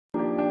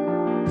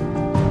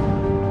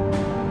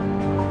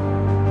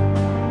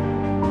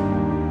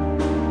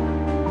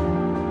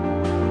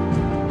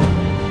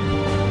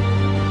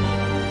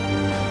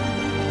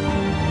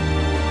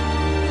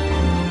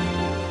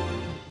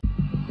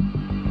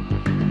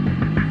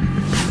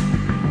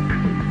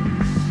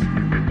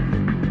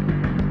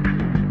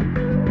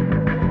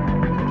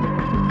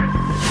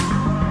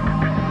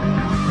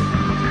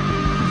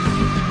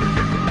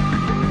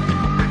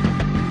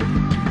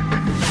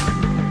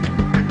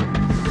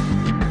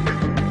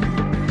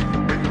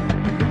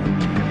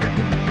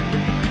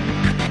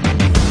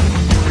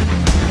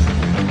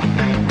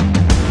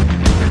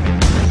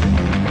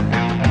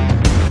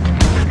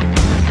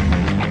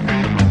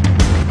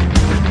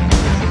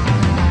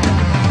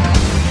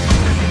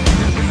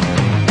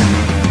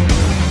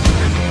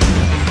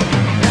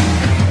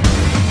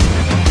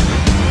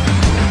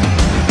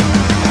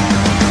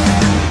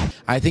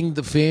I think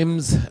the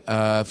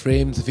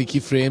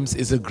FICCI Frames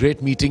is a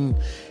great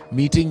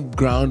meeting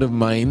ground of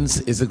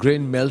minds, is a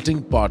great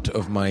melting pot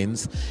of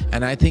minds,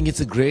 and I think it's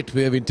a great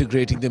way of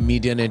integrating the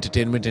media and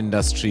entertainment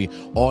industry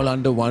all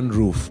under one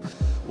roof.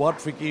 What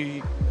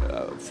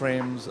FICCI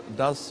Frames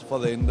does for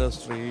the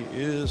industry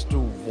is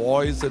to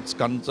voice its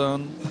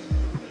concern,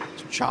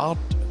 to chart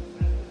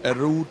a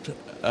route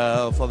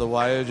for the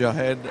voyage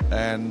ahead,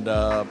 and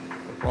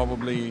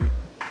probably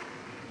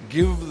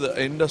give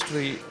the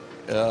industry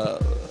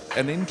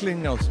an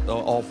inkling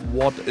of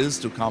what is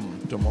to come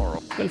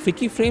tomorrow. Well,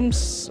 FICCI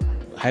Frames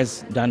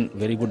has done a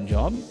very good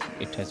job.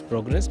 It has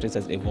progressed, it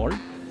has evolved,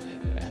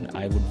 and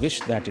I would wish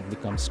that it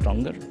becomes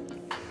stronger,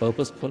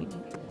 purposeful,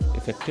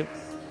 effective,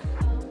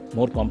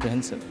 more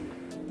comprehensive,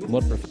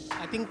 more professional.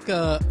 I think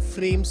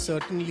Frames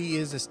certainly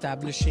is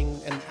establishing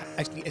and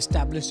actually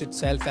established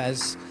itself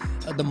as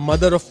the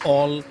mother of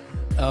all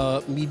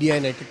media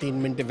and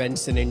entertainment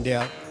events in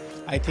India.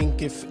 I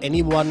think if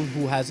anyone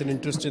who has an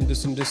interest in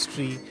this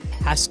industry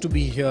has to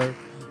be here,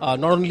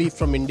 not only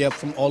from India,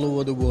 from all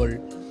over the world.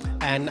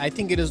 And I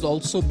think it is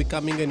also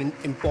becoming an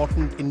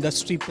important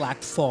industry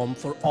platform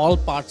for all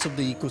parts of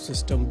the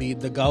ecosystem, be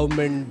it the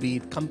government, be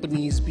it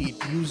companies, be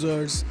it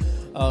users,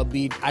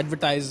 be it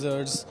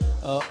advertisers,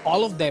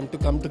 all of them to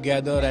come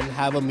together and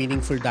have a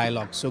meaningful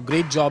dialogue. So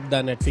great job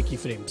done at FICCI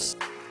Frames.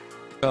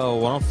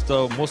 One of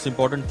the most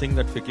important things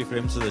that FICCI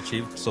Frames has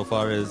achieved so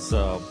far is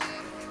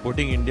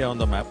putting India on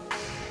the map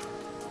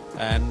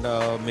and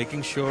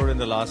making sure in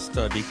the last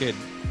decade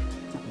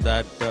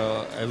that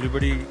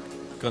everybody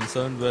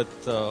concerned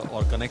with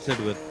or connected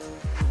with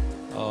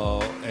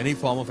any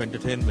form of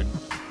entertainment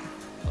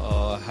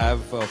have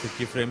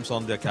FICCI Frames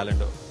on their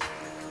calendar.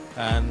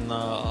 And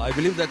I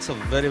believe that's a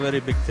very, very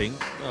big thing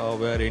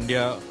where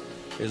India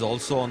is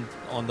also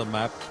on the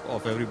map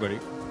of everybody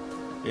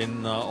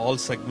in all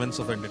segments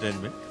of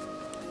entertainment.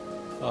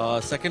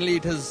 Secondly,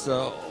 it has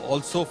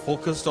also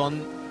focused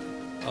on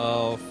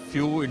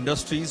few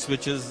industries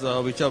which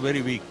are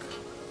very weak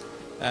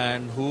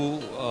and who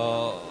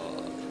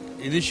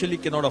initially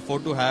cannot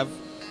afford to have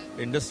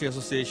industry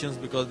associations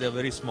because they are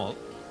very small,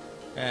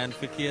 and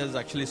FICCI has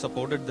actually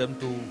supported them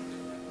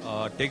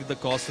to take the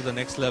cause to the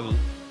next level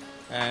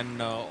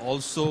and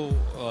also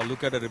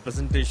look at a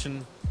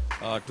representation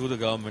to the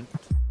government.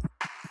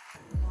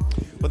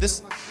 Well,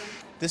 this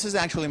is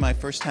actually my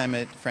first time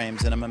at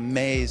Frames, and I'm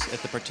amazed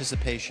at the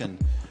participation.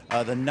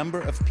 The number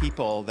of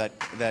people that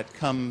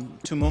come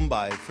to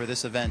Mumbai for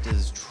this event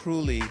is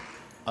truly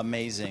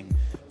amazing.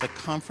 The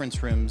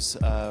conference rooms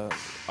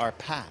are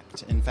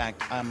packed. In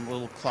fact, I'm a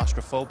little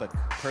claustrophobic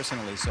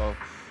personally, so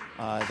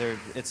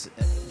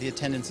the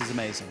attendance is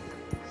amazing.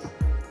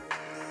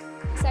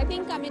 So I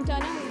think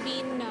Turner has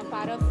been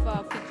part of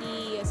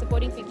FICCI,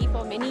 supporting FICCI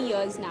for many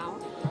years now.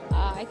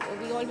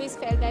 We always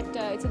felt that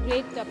it's a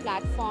great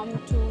platform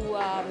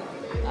to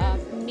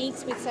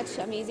meet with such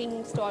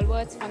amazing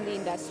stalwarts from the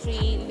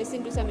industry,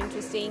 listen to some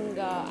interesting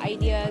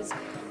ideas,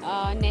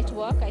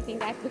 network. I think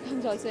that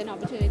becomes also an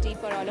opportunity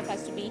for all of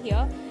us to be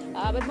here.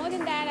 But more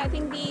than that, I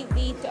think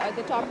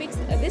the topics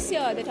this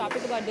year, the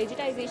topic about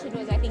digitization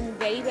was, I think,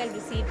 very well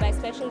received by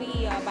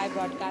especially by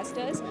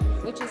broadcasters,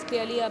 which is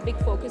clearly a big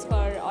focus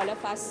for all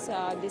of us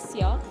this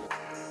year.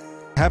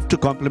 I have to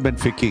compliment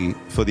FICCI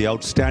for the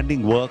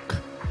outstanding work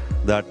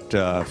that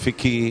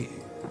FICCI,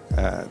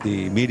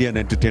 the Media and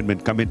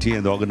Entertainment Committee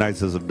and the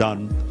organizers have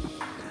done,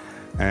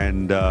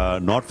 and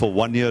not for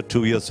 1 year,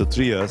 2 years or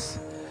 3 years,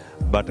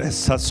 but a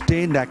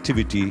sustained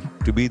activity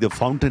to be the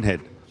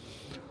fountainhead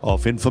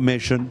of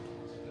information,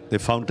 the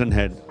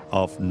fountainhead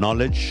of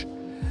knowledge,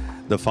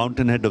 the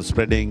fountainhead of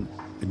spreading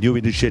new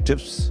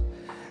initiatives,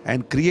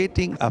 and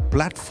creating a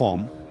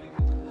platform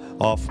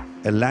of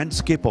a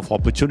landscape of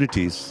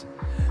opportunities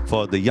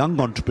for the young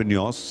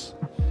entrepreneurs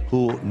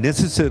who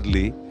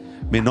necessarily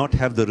may not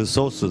have the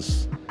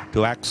resources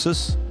to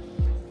access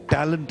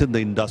talent in the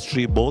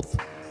industry, both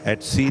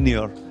at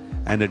senior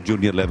and at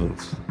junior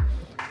levels.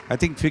 I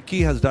think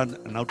FICCI has done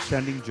an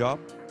outstanding job,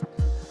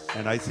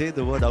 and I say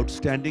the word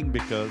outstanding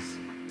because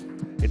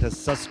it has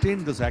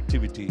sustained this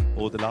activity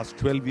over the last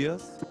 12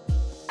 years.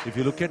 If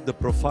you look at the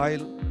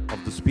profile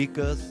of the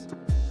speakers,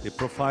 the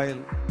profile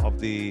of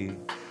the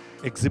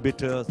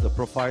exhibitors, the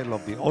profile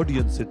of the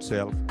audience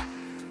itself,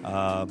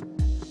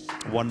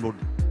 one would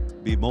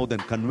be more than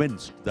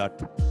convinced that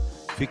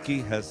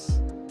FICCI has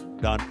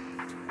done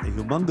a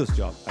humongous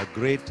job, a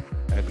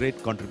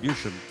great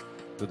contribution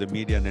to the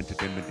media and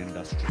entertainment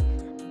industry.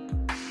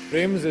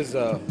 Frames is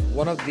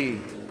one of the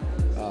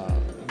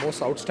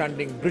most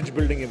outstanding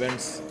bridge-building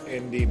events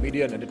in the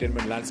media and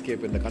entertainment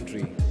landscape in the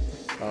country.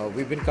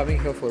 We've been coming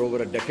here for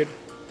over a decade.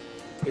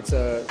 It's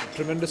a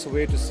tremendous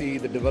way to see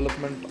the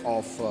development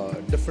of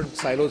different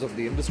silos of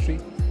the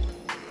industry.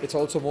 It's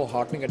also more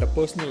heartening at a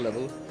personal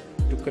level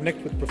to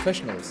connect with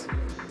professionals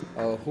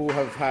who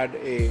have had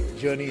a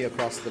journey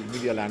across the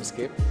media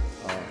landscape.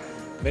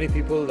 Many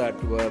people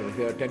that were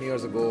here 10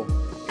 years ago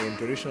in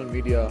traditional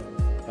media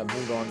have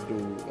moved on to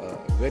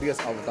various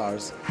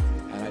avatars,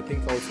 and I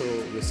think also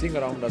we're seeing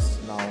around us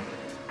now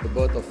the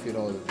birth of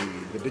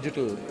the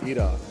digital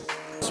era.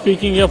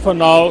 speaking here for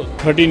now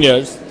 13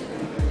 years,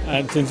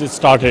 and since it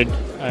started,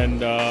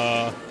 and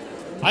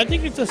I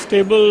think it's a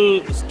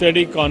stable,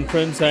 steady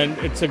conference, and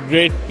it's a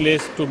great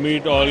place to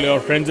meet all your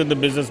friends in the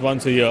business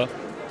once a year,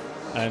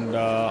 and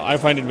I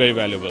find it very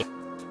valuable.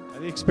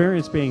 The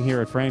experience being here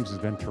at Frames has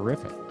been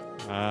terrific.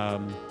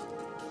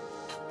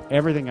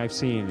 Everything I've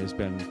seen has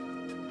been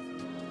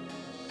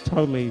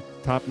totally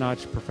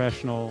top-notch,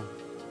 professional.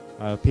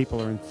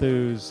 People are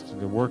enthused.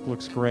 The work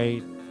looks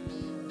great.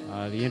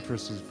 The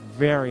interest is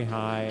very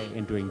high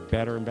in doing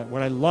better and better.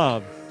 What I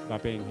love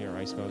about being here,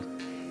 I suppose,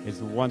 is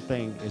the one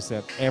thing is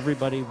that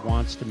everybody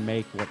wants to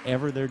make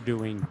whatever they're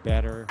doing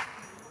better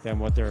than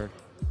what they're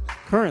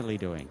currently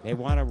doing. They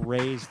want to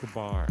raise the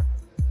bar.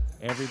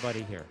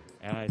 Everybody here.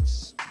 And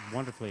it's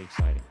wonderfully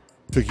exciting.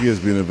 FICCI has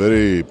been a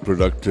very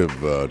productive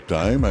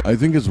time. I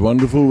think it's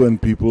wonderful when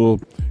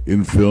people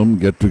in film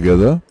get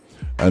together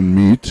and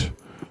meet,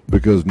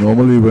 because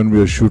normally when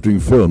we are shooting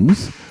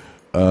films,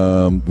 we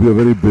are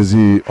very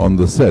busy on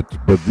the set.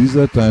 But these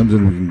are times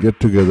when we can get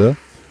together,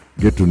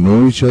 get to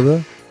know each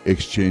other,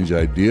 exchange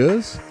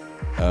ideas,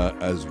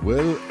 as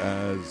well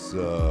as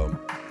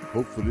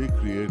hopefully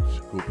create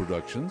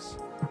co-productions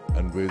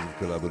and ways of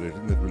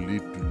collaborating that will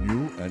lead to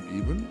new and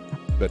even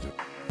better.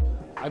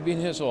 I've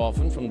been here so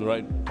often from the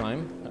right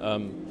time.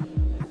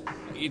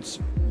 It's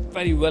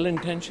very well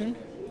intentioned.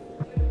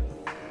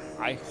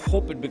 I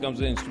hope it becomes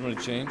an instrument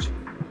of change.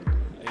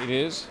 It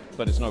is,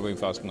 but it's not going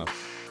fast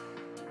enough.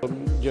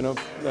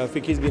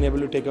 FICCI's been able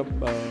to take up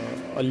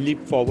a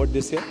leap forward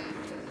this year,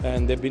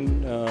 and they've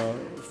been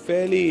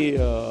fairly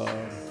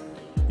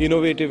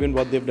innovative in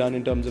what they've done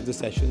in terms of the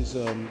sessions.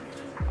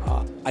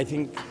 I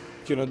think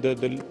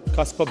the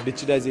cusp of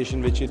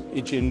digitization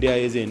which India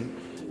is in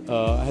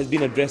has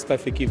been addressed by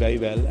FICCI very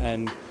well,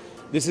 and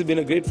this has been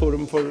a great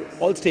forum for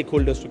all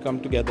stakeholders to come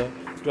together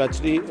to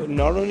actually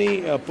not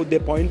only put their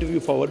point of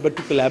view forward but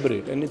to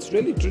collaborate, and it's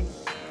really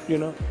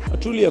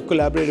truly a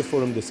collaborative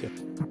forum this year.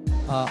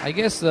 I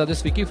guess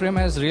this FICCI Frame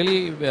has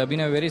really been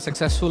a very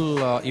successful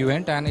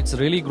event, and it's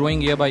really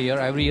growing year by year.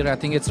 Every year I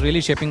think it's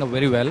really shaping up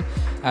very well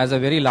as a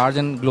very large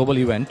and global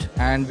event,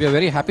 and we are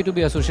very happy to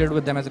be associated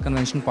with them as a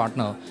convention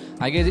partner.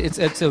 I guess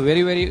it's a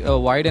very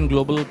wide and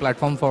global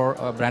platform for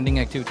branding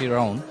activity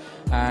around,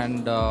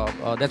 and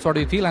that's what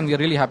we feel, and we are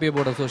really happy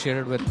about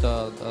associated with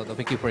the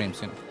FICCI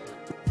Frames.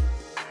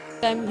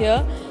 I'm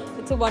here.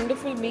 It's a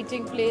wonderful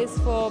meeting place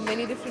for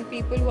many different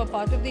people who are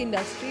part of the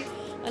industry.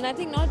 And I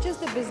think not just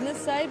the business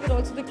side, but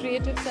also the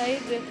creative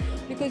side,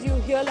 because you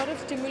hear a lot of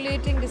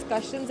stimulating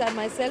discussions. I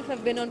myself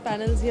have been on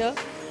panels here.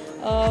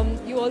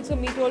 You also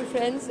meet old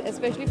friends,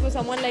 especially for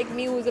someone like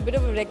me who's a bit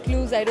of a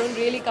recluse. I don't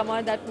really come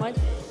out that much.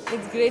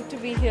 It's great to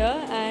be here,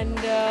 and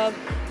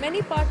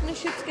many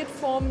partnerships get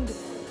formed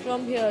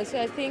from here.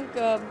 So I think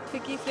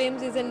FICCI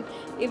Frames is an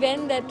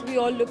event that we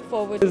all look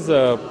forward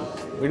to.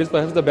 It is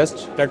perhaps the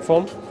best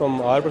platform from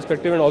our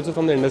perspective and also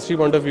from the industry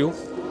point of view.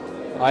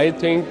 I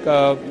think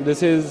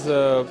this is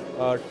a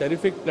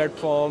terrific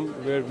platform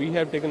where we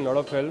have taken a lot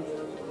of help,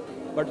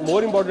 but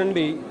more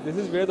importantly, this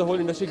is where the whole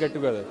industry get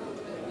together.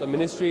 The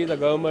ministry, the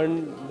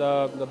government,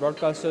 the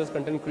broadcasters,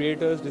 content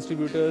creators,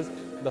 distributors,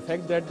 the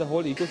fact that the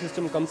whole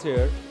ecosystem comes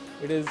here,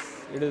 it is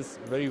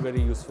very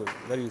useful,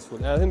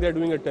 and I think they are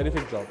doing a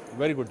terrific job,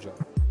 very good job.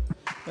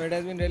 It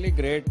has been really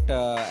great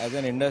as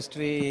an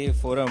industry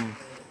forum.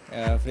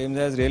 Frames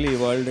has really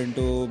evolved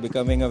into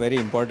becoming a very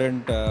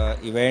important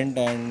event,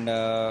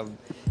 and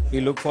we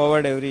look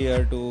forward every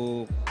year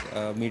to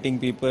meeting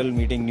people,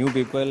 meeting new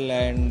people,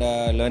 and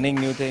learning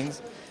new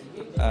things.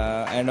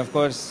 And of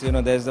course,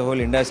 there's the whole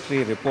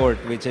industry report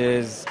which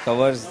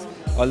covers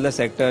all the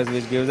sectors,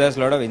 which gives us a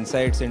lot of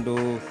insights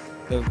into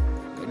the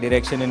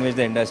direction in which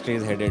the industry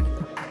is headed.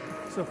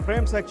 So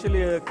Frames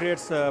actually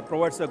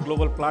provides a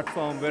global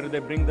platform where they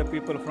bring the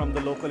people from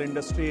the local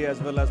industry as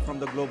well as from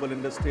the global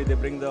industry. They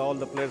bring all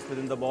the players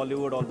within the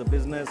Bollywood, all the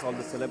business, all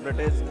the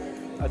celebrities,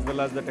 as well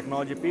as the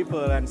technology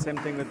people. And same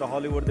thing with the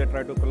Hollywood, they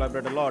try to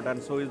collaborate a lot.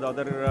 And so is the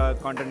other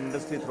content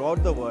industry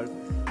throughout the world.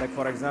 Like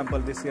for example,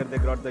 this year they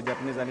got the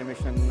Japanese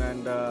animation,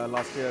 and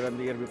last year and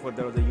the year before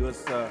there was the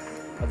US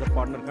as a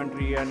partner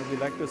country. And we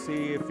like to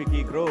see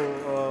FICCI grow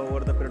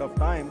over the period of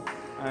time.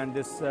 And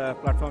this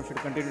platform should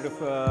continue to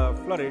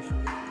flourish.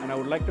 And I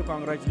would like to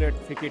congratulate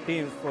FICCI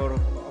teams for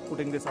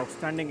putting this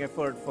outstanding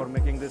effort for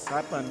making this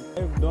happen.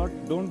 I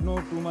don't know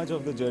too much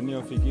of the journey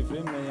of FICCI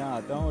Frame. मैं यहाँ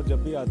आता हूँ और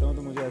जब भी आता हूँ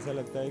तो मुझे ऐसा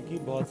लगता है कि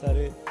बहुत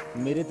सारे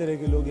मेरे तरह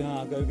के लोग यहाँ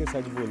आकर के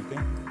सच बोलते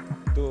हैं.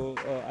 तो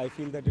I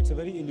feel that it's a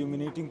very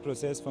illuminating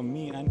process for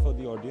me and for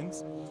the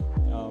audience.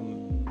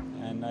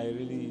 And I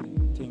really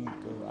think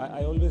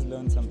I always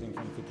learn something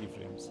from FICCI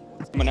Frames.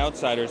 From an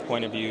outsider's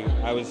point of view,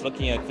 I was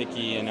looking at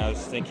FICCI and I was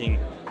thinking,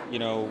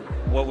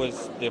 what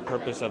was the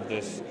purpose of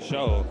this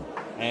show?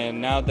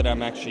 And now that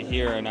I'm actually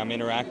here and I'm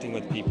interacting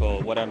with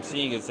people, what I'm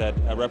seeing is that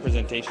a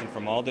representation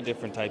from all the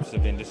different types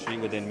of industry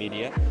within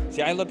media.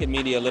 See, I look at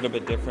media a little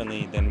bit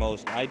differently than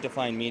most. I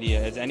define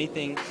media as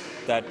anything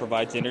that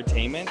provides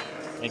entertainment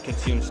and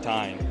consumes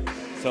time.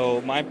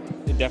 So my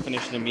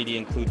definition of media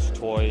includes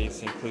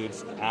toys,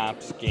 includes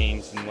apps,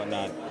 games, and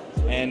whatnot.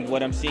 And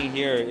what I'm seeing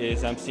here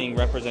is I'm seeing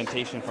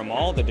representation from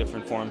all the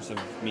different forms of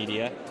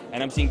media,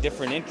 and I'm seeing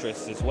different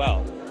interests as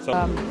well. So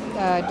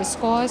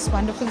discourse,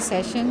 wonderful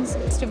sessions,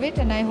 most of it,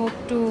 and I hope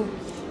to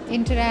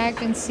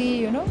interact and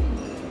see,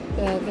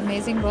 the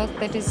amazing work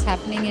that is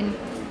happening in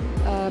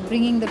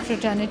bringing the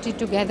fraternity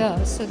together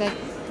so that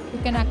we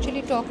can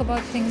actually talk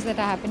about things that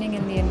are happening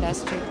in the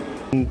industry.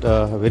 And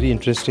a very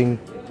interesting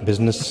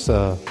business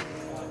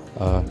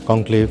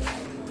conclave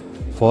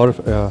for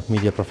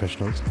media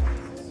professionals.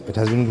 It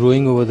has been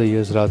growing over the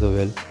years rather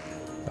well,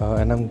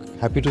 and I'm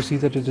happy to see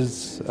that it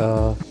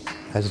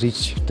has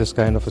reached this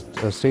kind of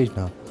a stage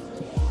now.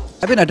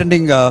 I've been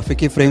attending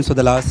FICCI Frames for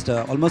the last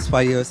almost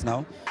 5 years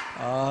now.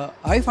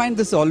 I find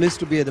this always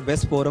to be the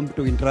best forum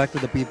to interact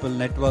with the people,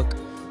 network,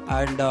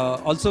 and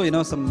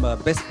also some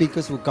best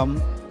speakers who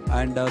come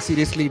and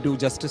seriously do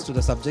justice to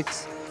the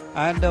subjects.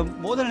 And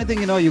more than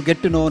anything, you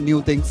get to know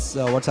new things,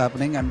 what's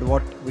happening and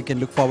what we can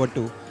look forward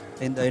to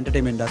in the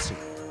entertainment industry.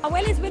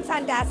 Well, it's been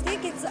fantastic.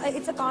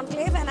 It's a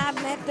conclave, and I've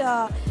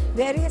met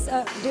various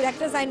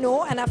directors I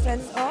know and are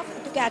friends of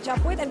to catch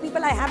up with, and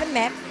people I haven't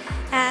met.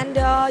 And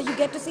you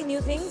get to see new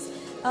things.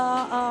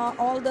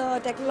 All the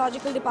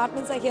technological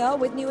departments are here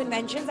with new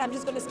inventions. I'm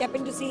just going to step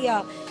in to see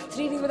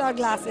 3D without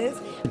glasses.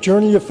 The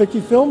journey of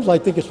FICCI Films, I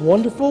think it's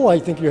wonderful. I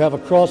think you have a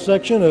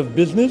cross-section of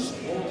business,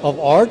 of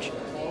art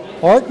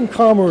and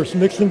commerce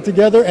mixing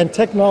together, and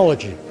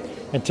technology.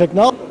 I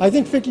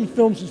think FICCI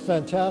Films is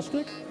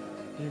fantastic.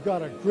 You've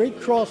got a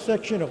great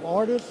cross-section of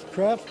artists,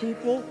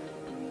 craftspeople,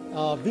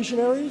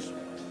 visionaries.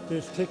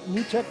 There's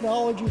new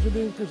technologies are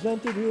being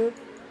presented here,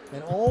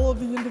 and all of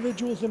the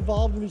individuals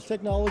involved in these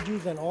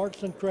technologies and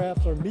arts and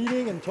crafts are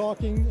meeting and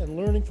talking and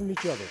learning from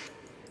each other.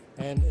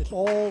 And it's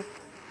all,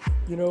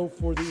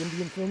 for the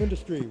Indian film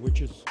industry,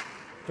 which is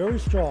very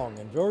strong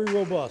and very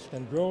robust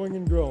and growing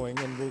and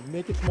will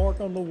make its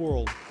mark on the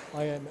world.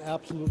 I am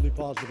absolutely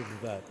positive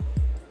of that.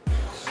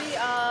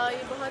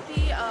 ये बहुत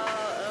ही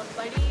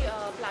बड़ी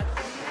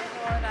platform है,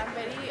 और I'm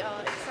very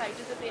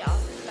excited that they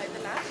asked me to light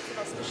the lamp. It's an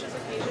auspicious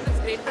occasion.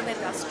 It's great for the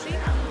industry,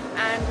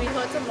 and we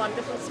heard some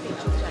wonderful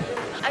speeches.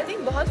 I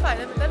think बहुत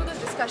फायदा मिलता है because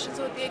discussions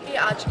होती है कि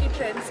आज की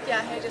trends क्या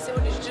है, जैसे वो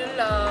digital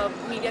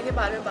media के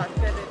बारे में बात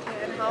कर रहे थे,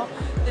 and how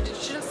the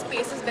digital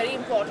space is very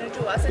important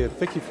to us.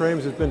 FICCI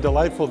Frames has been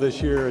delightful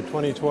this year,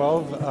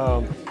 2012.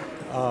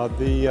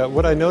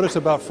 What I notice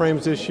about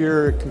Frames this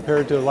year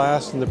compared to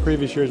last and the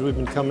previous years, we've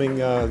been coming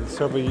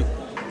several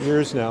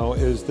years now,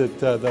 is that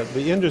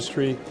the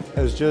industry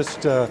has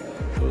just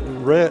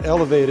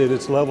elevated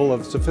its level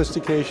of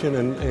sophistication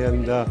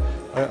and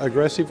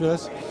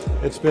aggressiveness.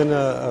 It's been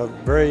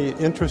very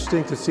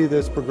interesting to see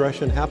this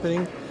progression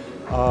happening.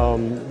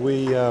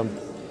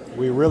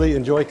 We really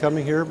enjoy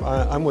coming here.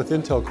 I'm with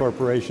Intel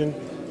Corporation,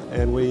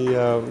 and we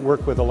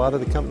work with a lot of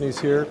the companies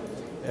here.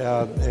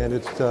 And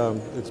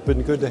it's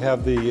been good to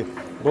have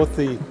both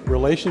the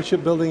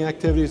relationship building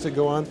activities that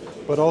go on,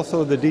 but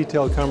also the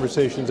detailed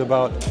conversations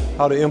about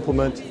how to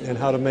implement and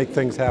how to make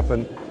things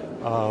happen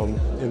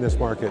in this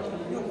market.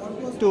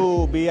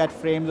 To be at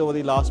Frames over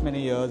the last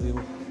many years,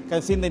 you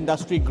have seen the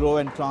industry grow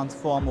and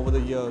transform over the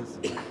years.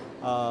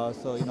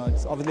 So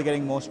it's obviously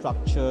getting more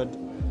structured.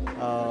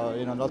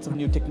 Lots of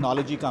new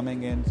technology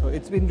coming in. So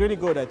it's been really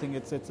good. I think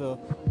it's a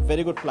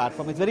very good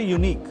platform. It's very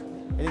unique.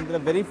 I think there are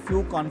very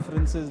few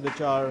conferences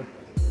which are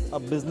a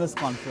business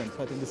conference.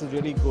 I think this is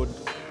really good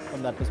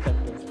from that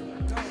perspective.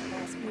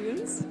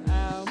 Experience.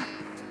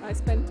 I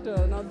spent,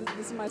 now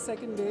this is my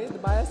second day. The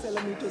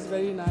buyer-seller meet was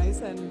very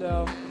nice, and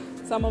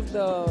some of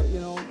the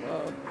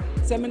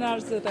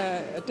seminars that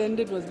I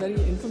attended was very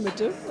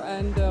informative,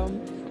 and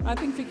I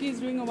think FICCI is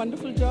doing a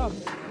wonderful job.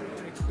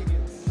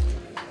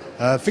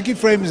 FICCI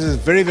Frames is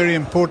very, very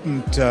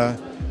important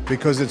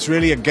because it's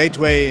really a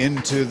gateway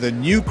into the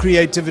new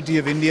creativity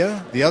of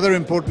India. The other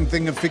important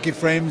thing of FICCI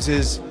Frames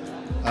is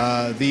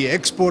the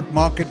export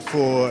market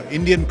for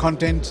Indian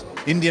content,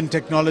 Indian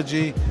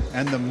technology,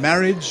 and the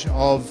marriage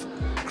of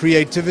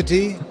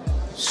creativity,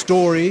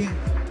 story,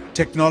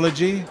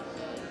 technology,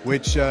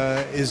 which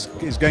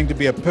is going to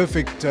be a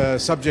perfect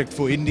subject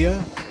for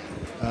India.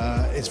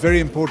 It's very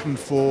important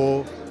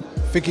for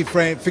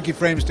FICCI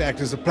Frames to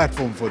act as a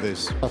platform for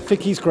this.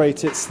 FICCI's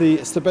great. It's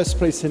the best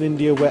place in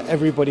India where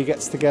everybody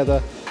gets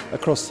together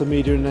across the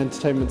media and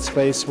entertainment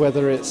space,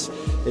 whether it's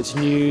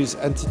news,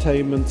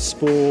 entertainment,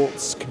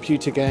 sports,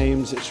 computer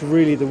games. It's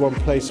really the one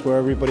place where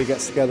everybody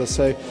gets together.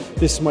 So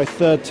this is my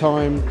third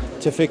time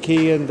to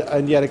FICCI,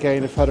 and yet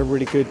again I've had a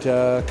really good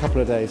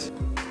couple of days.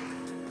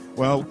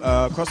 Well,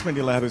 Cross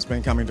Media Lab has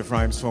been coming to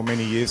Frames for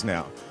many years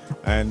now,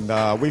 and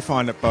we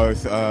find it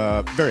both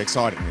very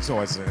exciting. It's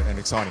always an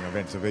exciting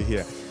event to be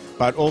here,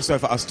 but also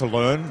for us to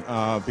learn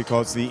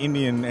because the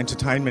Indian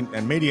entertainment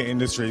and media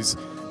industries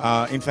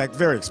are in fact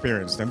very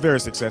experienced and very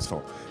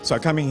successful. So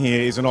coming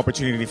here is an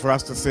opportunity for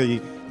us to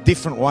see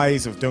different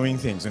ways of doing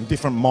things and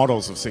different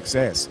models of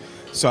success.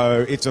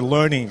 So it's a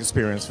learning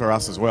experience for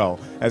us as well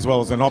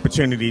as an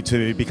opportunity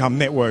to become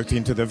networked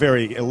into the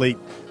very elite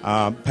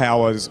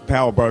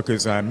power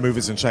brokers and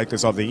movers and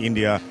shakers of the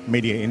India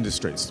media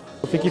industries.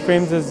 FICCI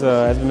Frames has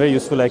been very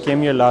useful. I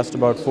came here last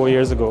about 4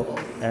 years ago,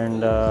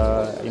 and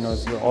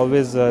it's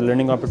always a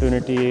learning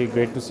opportunity.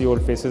 Great to see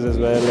old faces as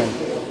well,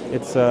 and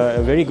it's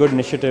a very good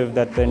initiative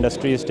that the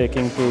industry is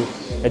taking to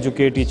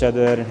educate each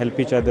other and help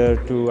each other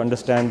to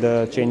understand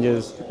the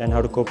changes and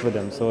how to cope with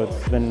them. So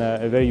it's been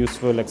a very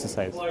useful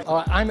exercise.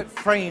 I'm at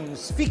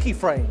Frames, FICCI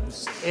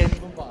Frames in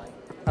Mumbai,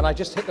 and I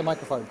just hit the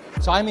microphone.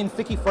 So I'm in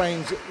FICCI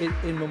Frames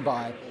in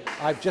Mumbai.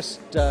 I've just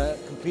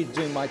completed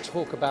doing my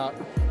talk about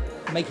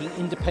making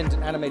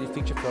independent animated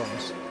feature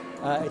films.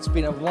 It's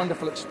been a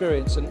wonderful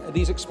experience, and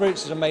these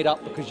experiences are made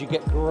up because you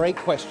get great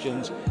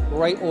questions,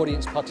 great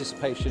audience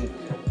participation,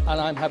 and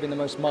I'm having the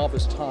most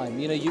marvelous time.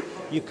 You know,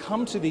 you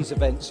come to these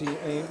events,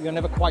 you're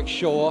never quite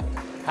sure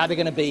how they're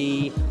going to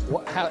be,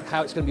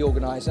 how it's going to be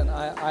organized, and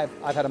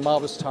I've had a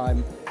marvelous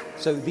time.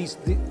 So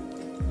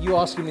you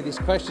asking me these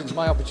questions,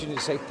 my opportunity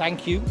to say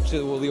thank you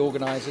to all the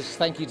organizers,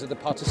 thank you to the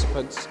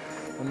participants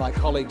and my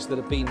colleagues that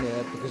have been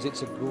here, because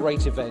it's a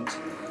great event.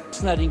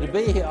 Fascinating to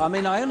be here. I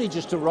mean, I only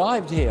just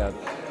arrived here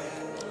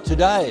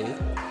today,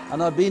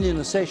 and I've been in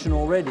a session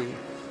already.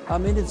 I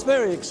mean, it's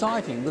very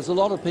exciting. There's a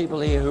lot of people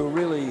here who are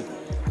really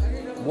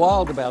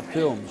wild about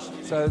films,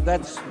 so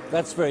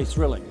that's very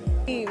thrilling.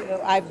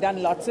 I've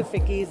done lots of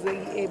FICCIs.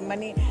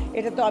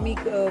 Eta to ami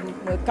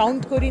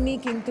count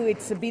korini, kintu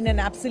it's been an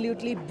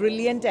absolutely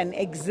brilliant and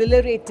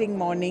exhilarating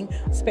morning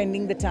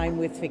spending the time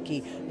with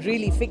FICCI.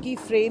 Really, FICCI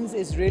Frames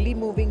is really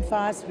moving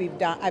fast.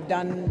 I've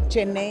done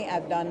Chennai,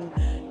 I've done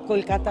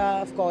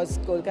Kolkata, of course.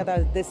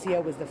 Kolkata this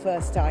year was the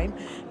first time,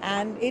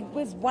 and it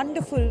was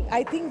wonderful.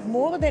 I think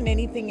more than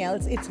anything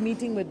else, it's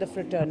meeting with the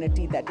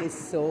fraternity that is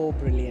so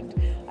brilliant.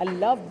 I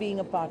love being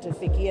a part of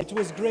FICCI. It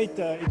was great.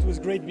 It was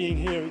great being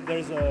here.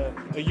 There's a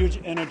huge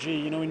energy.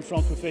 You know, in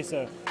France we face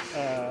an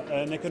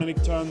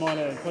economic turmoil,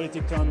 a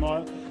political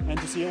turmoil, and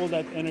to see all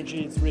that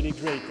energy, it's really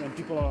great, and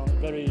people are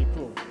very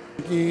cool.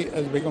 FICCI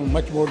has become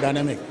much more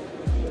dynamic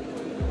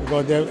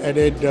because they have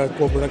added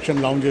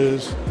co-production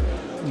lounges,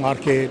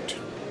 market,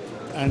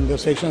 and the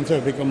sessions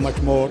have become much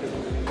more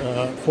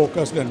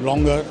focused and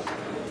longer,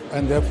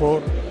 and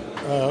therefore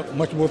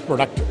much more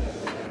productive.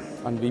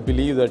 And we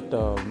believe that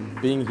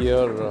being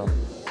here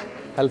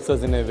helps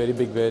us in a very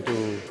big way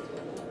to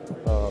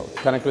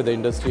connect with the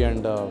industry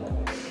and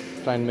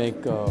try and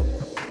make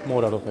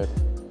more out of it.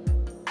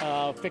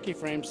 FICCI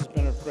Frames has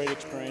been a great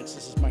experience.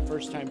 This is my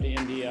first time to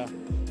India.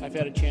 I've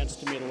had a chance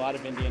to meet a lot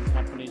of Indian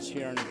companies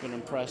here and have been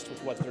impressed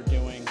with what they're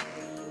doing.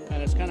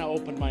 And it's kind of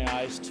opened my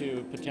eyes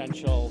to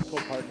potential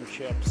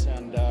co-partnerships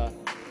and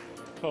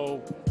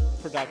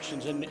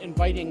co-productions, and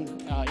inviting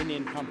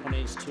Indian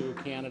companies to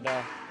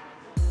Canada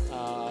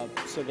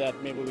so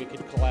that maybe we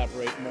could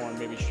collaborate more and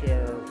maybe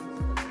share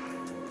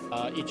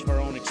each of our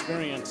own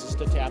experiences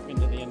to tap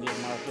into the Indian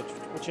market,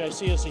 which I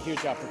see as a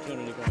huge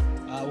opportunity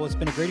going. Well, it's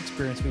been a great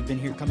experience. We've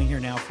been coming here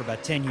now for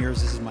about 10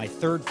 years. This is my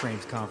third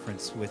Frames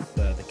conference with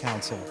the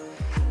council.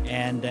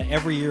 And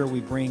every year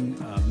we bring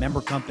member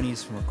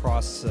companies from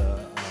across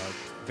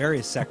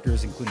various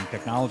sectors, including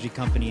technology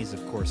companies,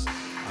 of course,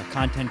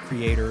 content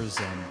creators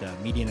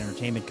and media and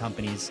entertainment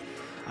companies.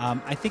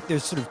 I think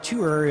there's sort of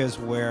two areas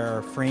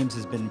where Frames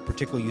has been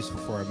particularly useful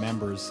for our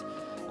members.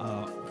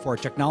 For our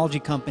technology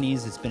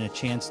companies, it's been a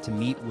chance to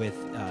meet with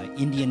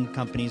Indian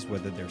companies,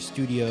 whether they're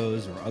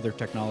studios or other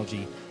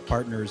technology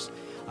partners,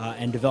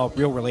 and develop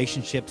real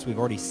relationships. We've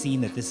already seen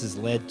that this has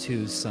led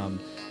to some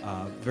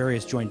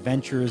various joint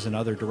ventures and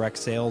other direct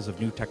sales of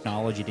new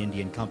technology to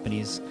Indian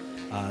companies.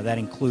 That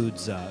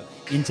includes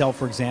Intel,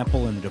 for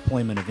example, and the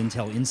deployment of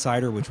Intel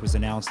Insider, which was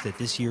announced at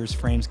this year's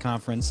Frames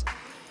conference.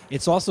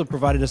 It's also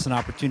provided us an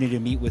opportunity to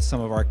meet with some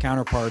of our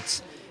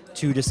counterparts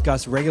to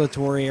discuss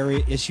regulatory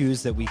area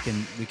issues that we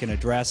can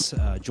address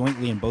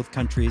jointly in both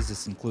countries.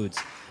 This includes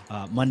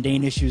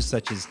mundane issues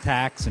such as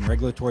tax and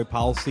regulatory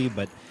policy,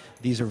 but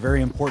these are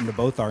very important to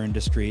both our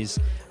industries.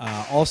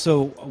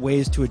 Also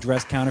ways to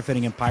address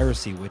counterfeiting and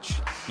piracy, which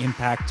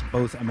impact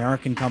both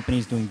American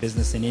companies doing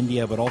business in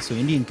India, but also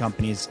Indian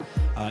companies,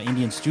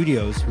 Indian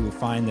studios who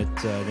find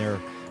that their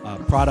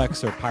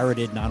products are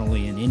pirated not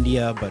only in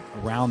India, but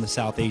around the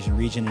South Asian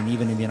region and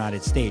even in the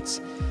United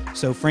States.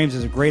 So Frames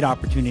is a great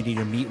opportunity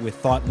to meet with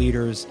thought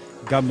leaders,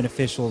 government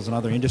officials, and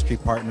other industry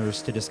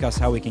partners to discuss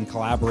how we can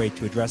collaborate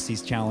to address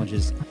these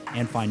challenges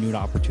and find new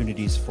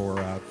opportunities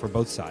for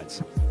both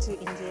sides. To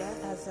India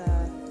as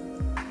a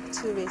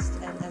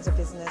tourist and as a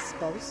business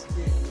both,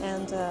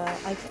 and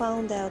I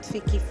found out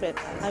FICCI Frames.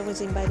 I was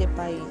invited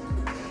by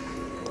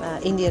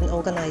Indian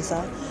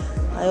organizer.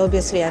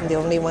 Obviously, I'm the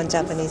only one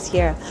Japanese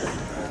here.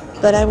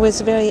 But I was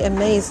very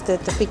amazed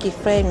that the FICCI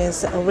Frame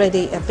is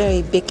already a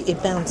very big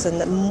event,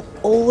 and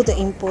all the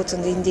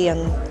important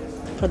Indian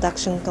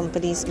production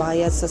companies,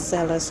 buyers,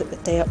 sellers,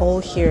 they are all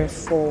here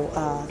for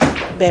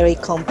a very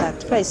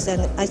compact price,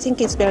 and I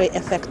think it's very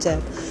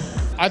effective.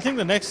 I think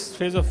the next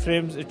phase of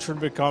Frames, it should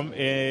become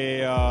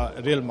a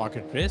real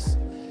marketplace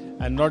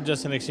and not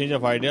just an exchange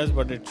of ideas,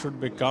 but it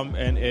should become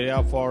an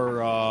area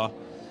for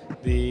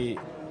the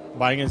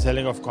buying and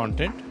selling of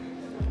content.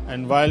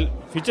 And while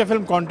feature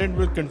film content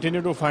will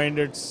continue to find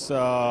its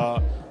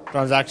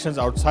transactions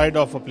outside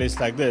of a place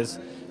like this,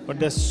 but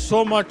there's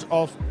so much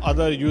of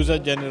other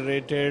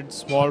user-generated,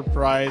 small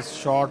price,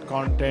 short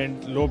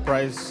content, low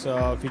price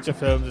feature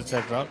films,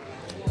 etc.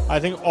 I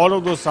think all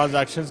of those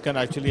transactions can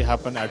actually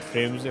happen at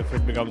Frames if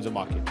it becomes a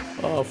market.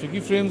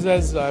 FICCI Frames,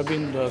 I've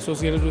been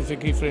associated with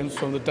FICCI Frames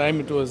from the time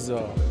it was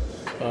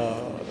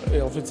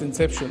of its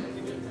inception,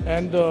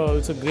 and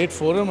it's a great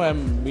forum.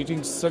 I'm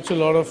meeting such a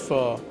lot of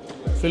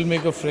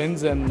filmmaker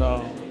friends, and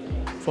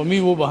for me,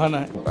 wo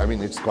bahana hai. I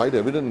mean, it's quite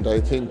evident, I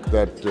think,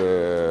 that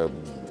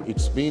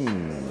it's been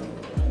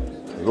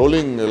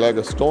rolling like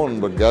a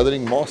stone, but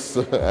gathering moss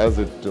as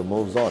it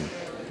moves on.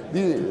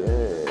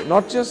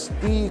 Not just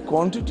the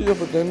quantity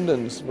of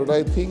attendance, but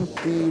I think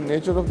the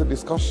nature of the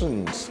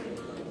discussions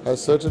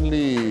has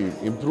certainly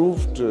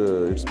improved.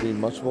 It's been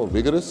much more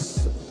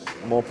vigorous,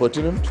 more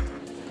pertinent,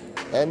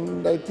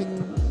 and I think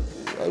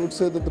I would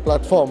say that the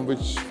platform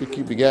which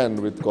FICCI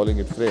began with calling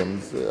it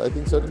Frames, I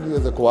think certainly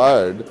has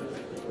acquired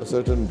a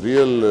certain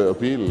real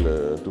appeal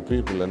to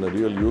people and a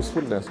real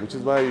usefulness, which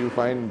is why you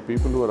find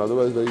people who are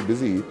otherwise very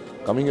busy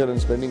coming here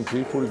and spending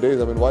 3 full days.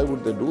 I mean, why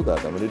would they do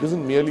that? I mean, it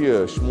isn't merely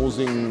a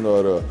schmoozing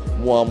or a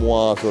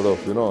mua sort of,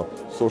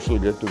 social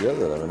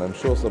get-together. I mean, I'm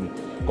sure some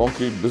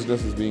concrete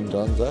business is being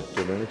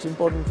transacted, and it's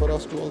important for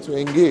us to also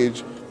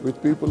engage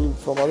with people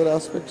from other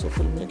aspects of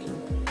filmmaking.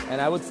 And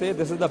I would say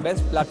this is the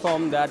best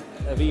platform that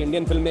we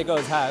Indian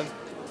filmmakers have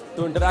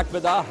to interact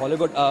with our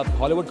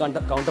Hollywood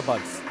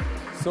counterparts.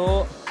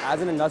 So,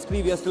 as an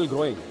industry, we are still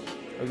growing.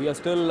 We are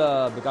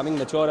still becoming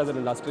mature as an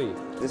industry.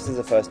 This is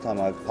the first time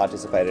I've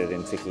participated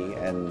in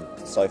FICCI, and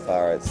so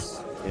far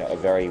it's a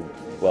very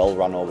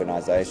well-run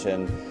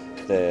organisation.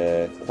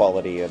 The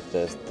quality of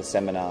the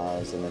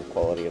seminars and the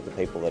quality of the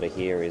people that are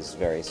here is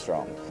very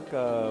strong.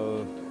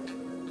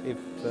 If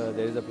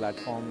there is a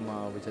platform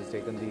which has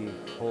taken the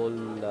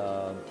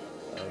whole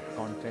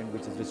content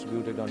which is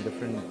distributed on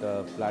different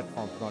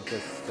platforms, not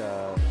just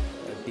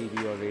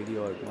TV or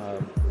radio, or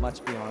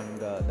much beyond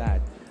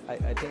that,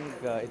 I think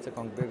it's a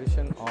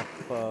congregation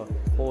of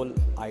whole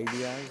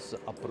ideas,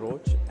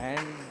 approach, and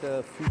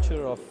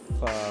future of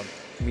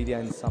media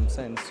in some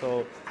sense.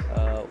 So,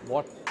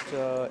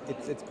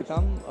 it's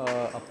become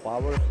a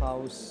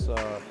powerhouse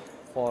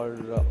for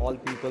all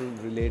people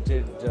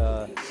related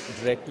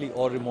directly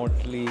or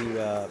remotely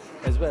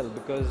as well,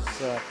 because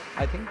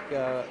I think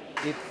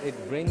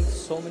it brings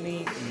so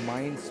many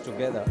minds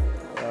together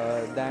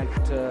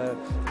that the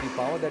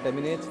power that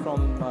emanates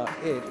from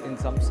it in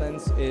some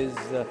sense is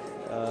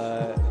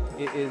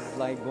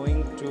like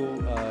going to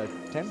a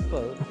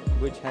temple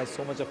which has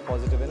so much of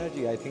positive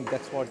energy. I think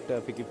that's what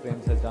FICCI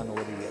Frames has done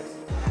over the years.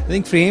 I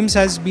think Frames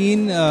has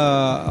been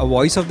a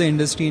voice of the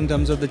industry in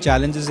terms of the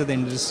challenges that the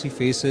industry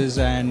faces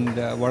and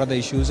what are the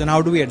issues and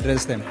how do we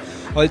address them.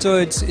 Also,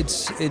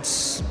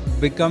 it's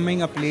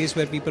becoming a place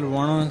where people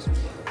want to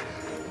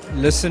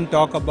listen,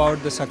 talk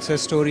about the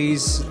success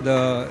stories,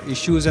 the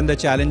issues and the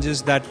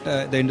challenges that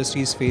the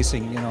industry is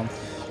facing.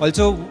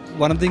 Also,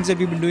 one of the things that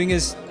we've been doing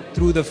is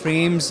through the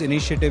Frames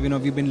initiative,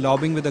 we've been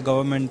lobbying with the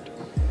government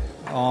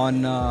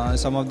on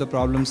some of the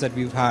problems that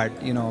we've had.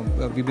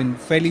 We've been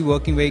fairly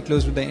working very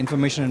close with the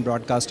Information and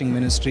Broadcasting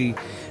Ministry,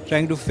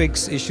 trying to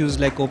fix issues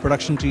like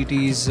co-production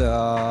treaties,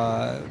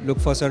 look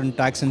for certain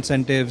tax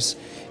incentives,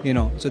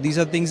 So these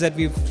are things that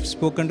we've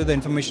spoken to the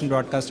Information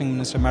Broadcasting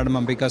Minister, Madam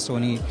Ambika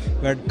Soni.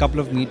 We had a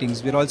couple of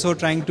meetings. We're also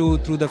trying to,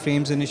 through the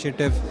Frames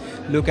initiative,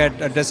 look at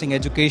addressing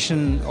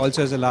education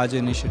also as a larger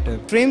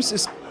initiative. Frames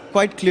is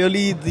quite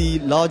clearly the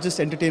largest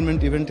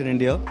entertainment event in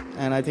India,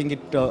 and I think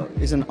it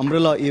is an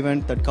umbrella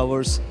event that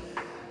covers,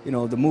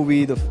 the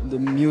movie, the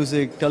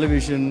music,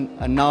 television,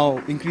 and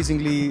now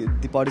increasingly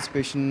the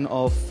participation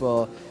of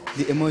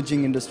the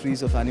emerging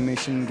industries of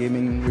animation,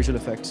 gaming, visual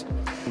effects.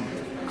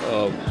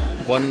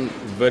 One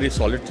very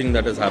solid thing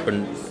that has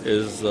happened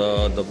is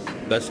the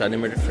Best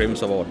Animated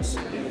Frames Awards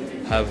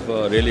have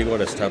really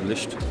got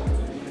established,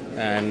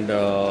 and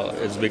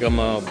it's become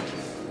an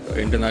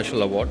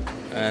international award.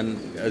 And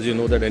as you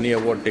know that any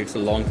award takes a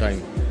long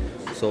time,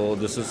 so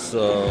this is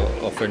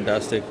a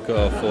fantastic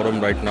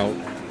forum right now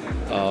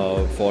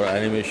for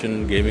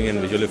animation, gaming and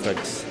visual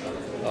effects,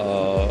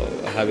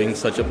 having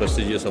such a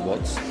prestigious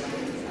awards.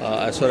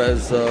 As far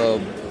as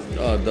the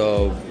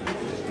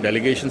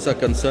delegations are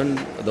concerned,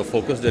 the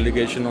focus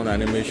delegation on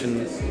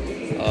animation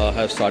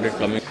have started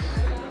coming.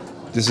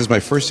 This is my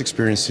first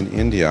experience in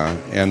India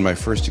and my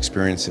first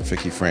experience at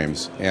FICCI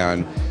Frames,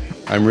 and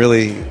I'm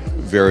really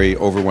very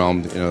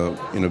overwhelmed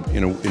in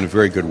a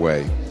very good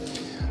way.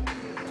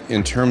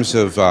 In terms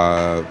of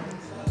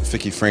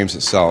FICCI Frames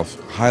itself,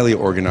 highly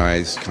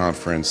organized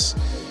conference,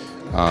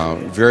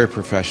 very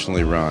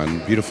professionally run,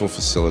 beautiful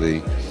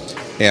facility,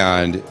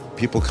 and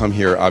people come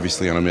here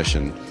obviously on a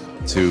mission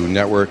to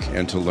network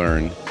and to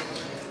learn.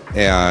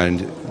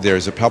 and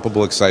there's a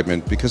palpable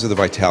excitement because of the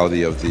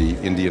vitality of the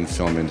Indian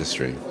film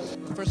industry.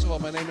 First of all,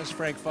 my name is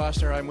Frank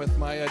Foster. I'm with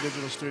Maya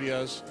Digital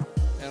Studios,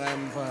 and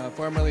I'm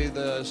formerly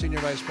the Senior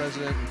Vice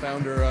President and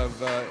founder of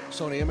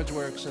Sony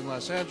ImageWorks in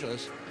Los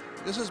Angeles.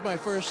 This is my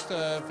first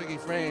FICCI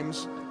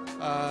Frames,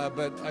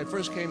 but I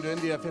first came to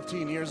India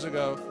 15 years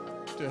ago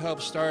to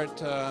help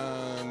start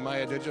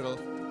Maya Digital,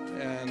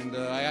 and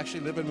I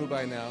actually live in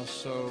Mumbai now,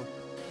 so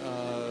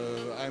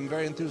I'm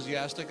very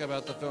enthusiastic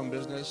about the film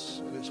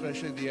business,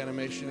 especially the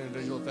animation and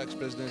visual effects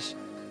business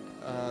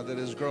that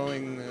is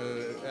growing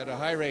at a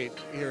high rate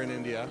here in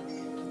India.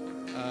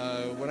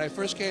 When I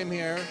first came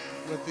here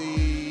with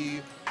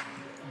the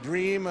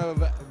dream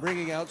of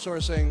bringing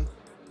outsourcing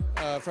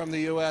from the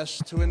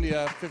U.S. to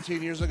India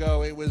 15 years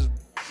ago, it was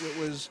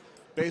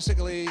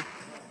basically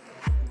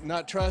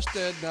not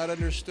trusted, not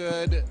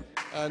understood,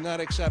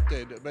 not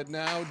accepted. But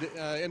now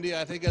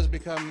India, I think, has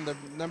become the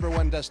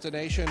 #1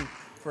 destination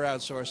for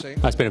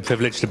outsourcing. It's been a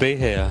privilege to be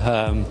here.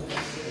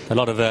 A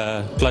lot of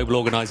global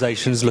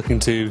organisations looking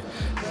to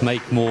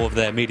make more of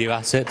their media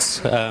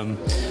assets.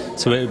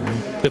 So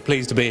we're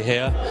pleased to be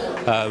here.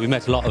 We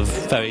met a lot of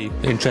very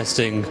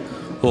interesting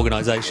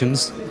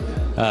organisations.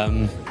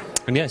 And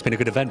yeah, it's been a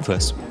good event for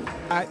us.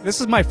 This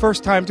is my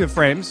first time to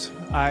Frames,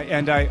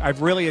 and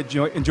I've really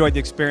enjoyed the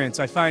experience.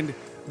 I find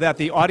that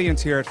the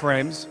audience here at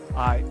Frames,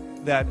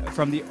 that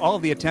from all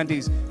of the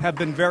attendees, have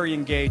been very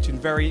engaged and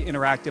very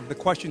interactive. The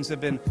questions have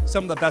been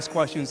some of the best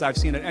questions I've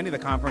seen at any of the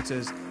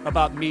conferences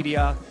about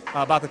media,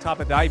 about the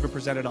topic that I've been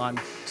presented on.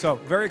 So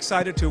very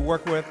excited to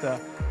work with the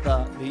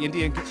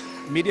Indian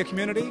media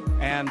community,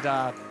 and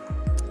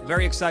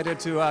very excited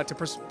to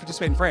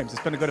participate in Frames.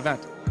 It's been a good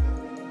event.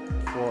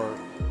 For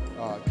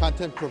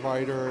content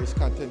providers,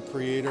 content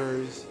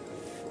creators,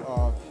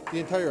 the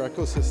entire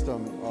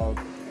ecosystem of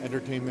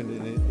entertainment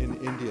in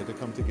India to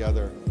come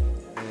together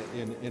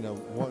in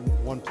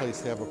one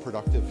place to have a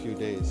productive few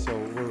days. So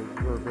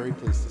we're very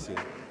pleased to see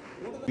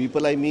it.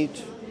 People I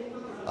meet,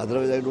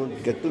 otherwise I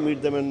don't get to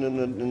meet them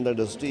in the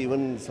industry,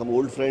 even some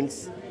old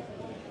friends.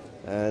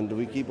 And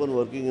we keep on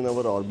working in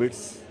our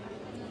orbits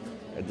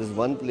at this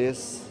one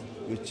place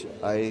which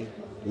I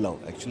love,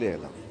 actually I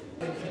love.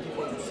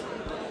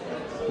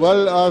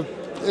 Well,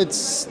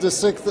 it's the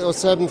 6th or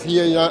 7th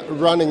year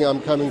running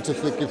I'm coming to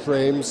FICCI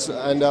Frames,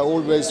 and I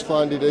always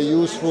find it a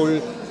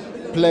useful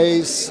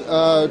place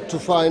to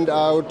find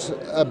out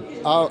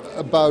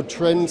about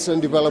trends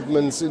and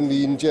developments in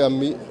the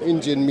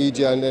Indian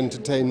media and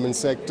entertainment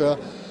sector,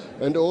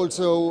 and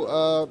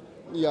also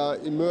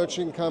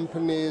emerging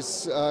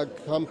companies,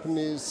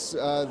 companies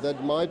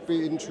that might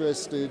be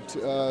interested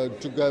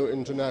to go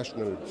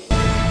international.